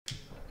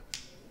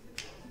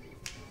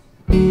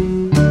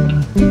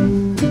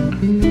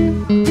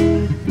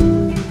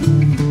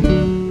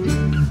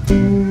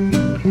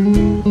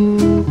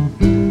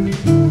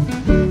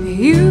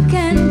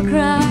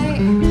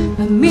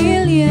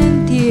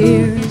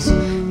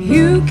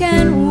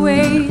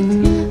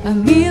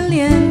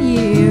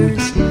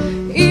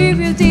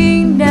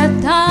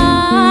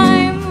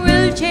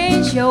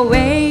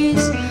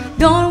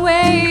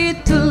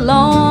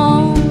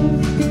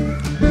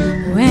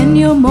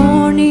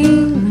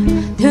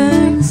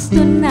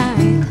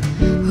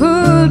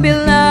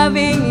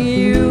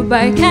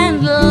by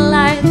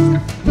candlelight.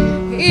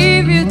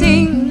 If you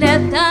think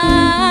that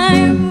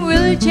time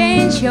will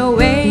change your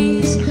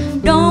ways,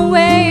 don't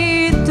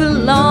wait too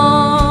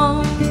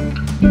long.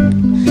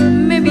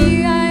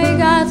 Maybe I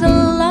got a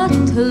lot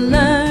to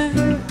learn.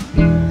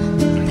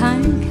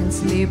 Time can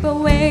slip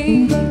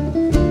away.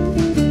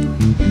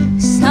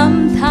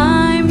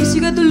 Sometimes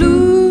you got to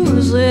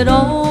lose it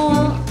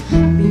all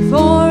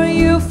before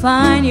you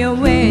find your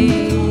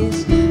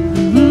ways.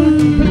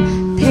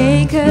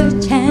 Take a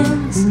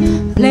chance,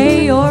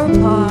 play your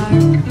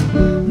part,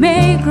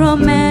 make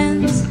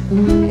romance.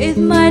 It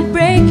might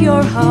break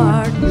your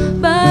heart,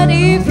 but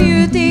if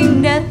you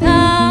think that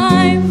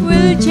time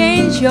will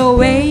change your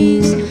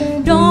ways,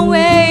 don't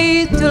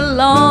wait too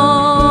long.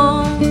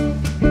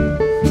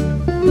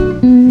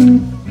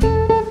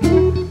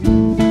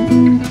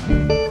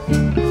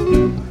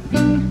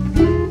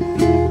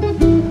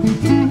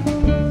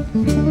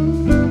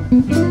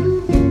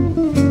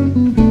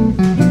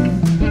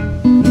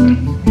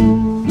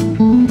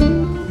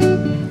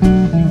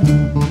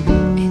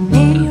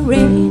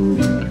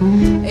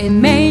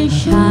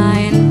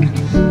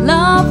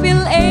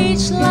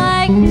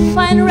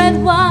 Fine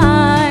red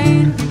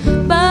wine,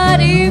 but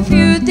if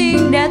you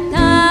think that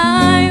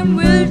time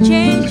will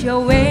change your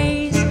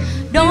ways,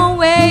 don't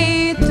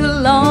wait too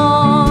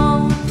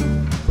long.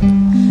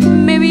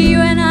 Maybe you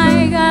and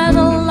I got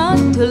a lot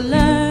to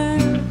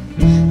learn.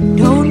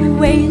 Don't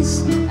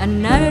waste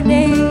another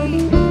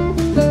day.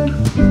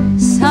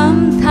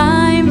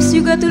 Sometimes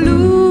you got to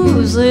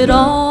lose it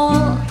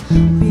all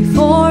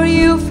before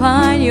you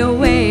find your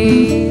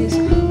ways.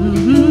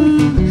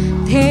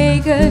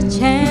 Take a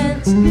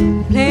chance,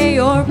 play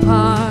your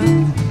part,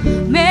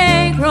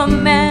 make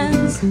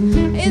romance.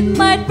 It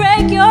might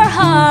break your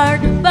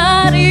heart,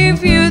 but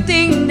if you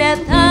think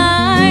that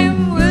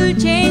time will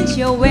change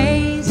your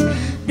ways,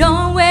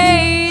 don't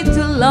wait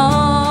too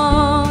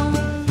long.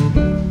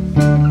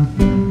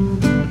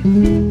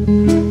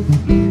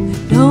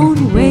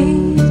 Don't wait.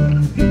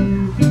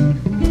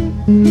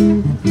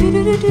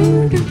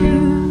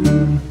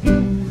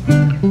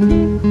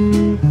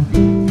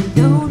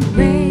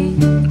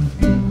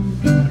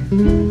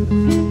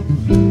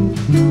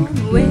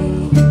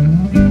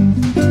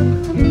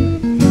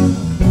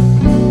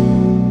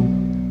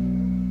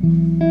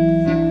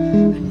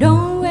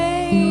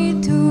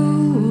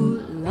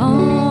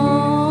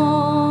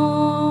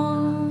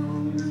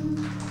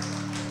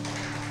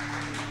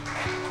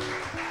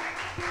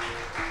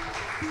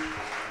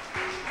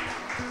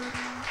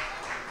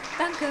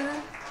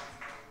 Danke.